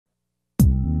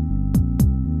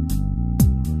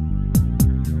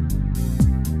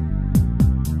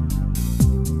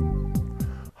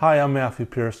Hi, I'm Matthew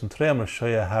Pierce, and today I'm going to show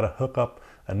you how to hook up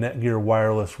a Netgear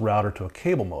wireless router to a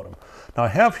cable modem. Now I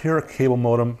have here a cable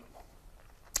modem.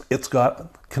 It's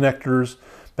got connectors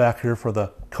back here for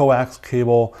the coax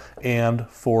cable and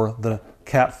for the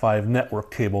Cat5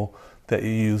 network cable that you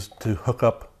use to hook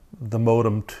up the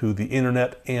modem to the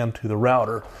internet and to the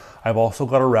router. I've also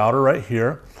got a router right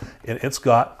here, and it's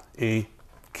got a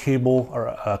cable or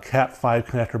a Cat5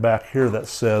 connector back here that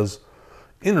says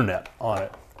internet on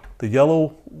it. The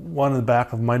yellow one in the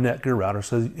back of my Netgear router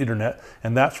says internet,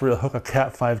 and that's where you'll hook a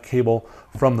Cat5 cable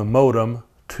from the modem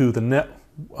to the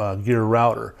Netgear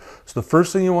router. So the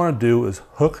first thing you want to do is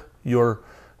hook your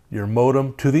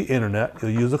modem to the internet.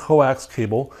 You'll use a coax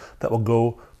cable that will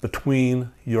go between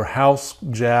your house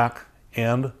jack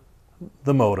and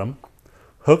the modem.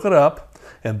 Hook it up,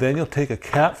 and then you'll take a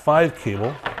Cat5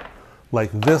 cable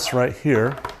like this right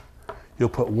here. You'll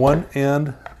put one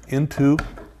end into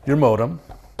your modem,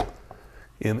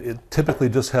 and it typically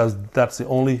just has, that's the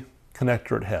only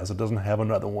connector it has. It doesn't have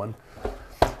another one.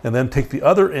 And then take the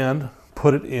other end,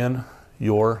 put it in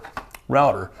your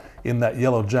router in that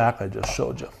yellow jack I just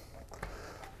showed you.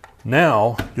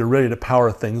 Now you're ready to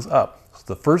power things up. So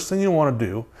the first thing you want to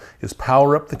do is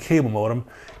power up the cable modem,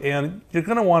 and you're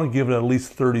going to want to give it at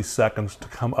least 30 seconds to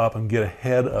come up and get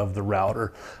ahead of the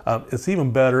router. It's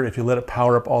even better if you let it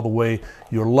power up all the way.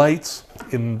 Your lights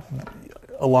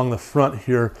along the front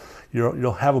here,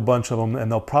 you'll have a bunch of them, and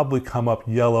they'll probably come up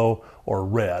yellow or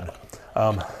red.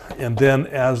 And then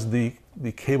as the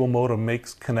cable modem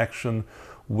makes connection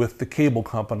with the cable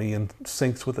company and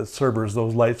syncs with its servers,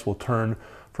 those lights will turn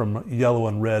from yellow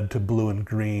and red to blue and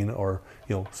green, or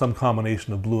some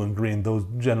combination of blue and green. Those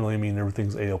generally mean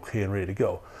everything's A-OK and ready to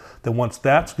go. Then once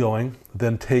that's going,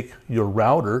 then take your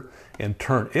router and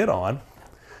turn it on.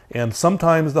 And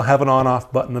sometimes they'll have an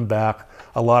on-off button in back.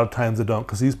 A lot of times they don't,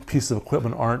 because these pieces of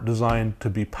equipment aren't designed to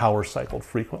be power cycled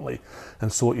frequently.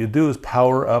 And so what you do is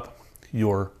power up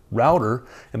your router,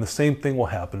 and the same thing will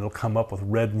happen. It'll come up with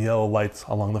red and yellow lights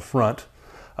along the front.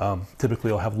 Typically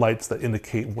it'll have lights that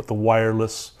indicate what the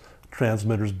wireless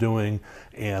transmitter's doing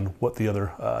and what the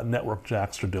other network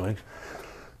jacks are doing.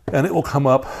 And it will come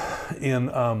up in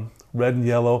red and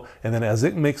yellow, and then as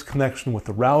it makes connection with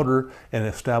the router and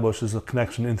establishes a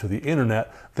connection into the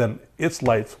internet, then its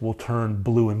lights will turn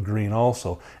blue and green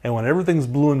also. And when everything's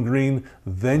blue and green,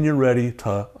 then you're ready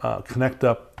to connect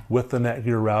up with the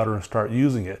Netgear router and start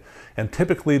using it. And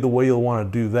typically the way you'll want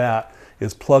to do that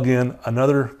is plug in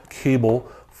another cable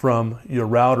from your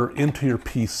router into your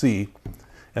PC,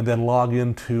 and then log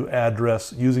into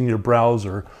address using your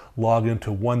browser, log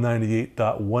into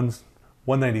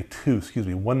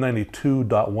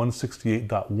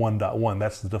 192.168.1.1.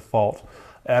 That's the default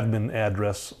admin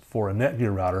address for a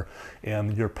Netgear router,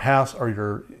 and your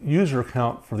your user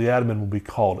account for the admin will be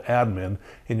called admin,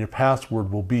 and your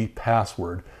password will be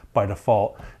password by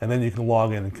default, and then you can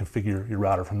log in and configure your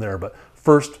router from there. But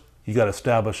first, you got to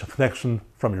establish a connection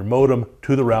from your modem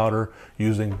to the router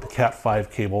using the Cat5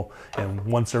 cable, and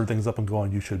once everything's up and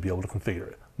going, you should be able to configure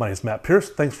it. My name is Matt Pierce.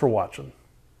 Thanks for watching.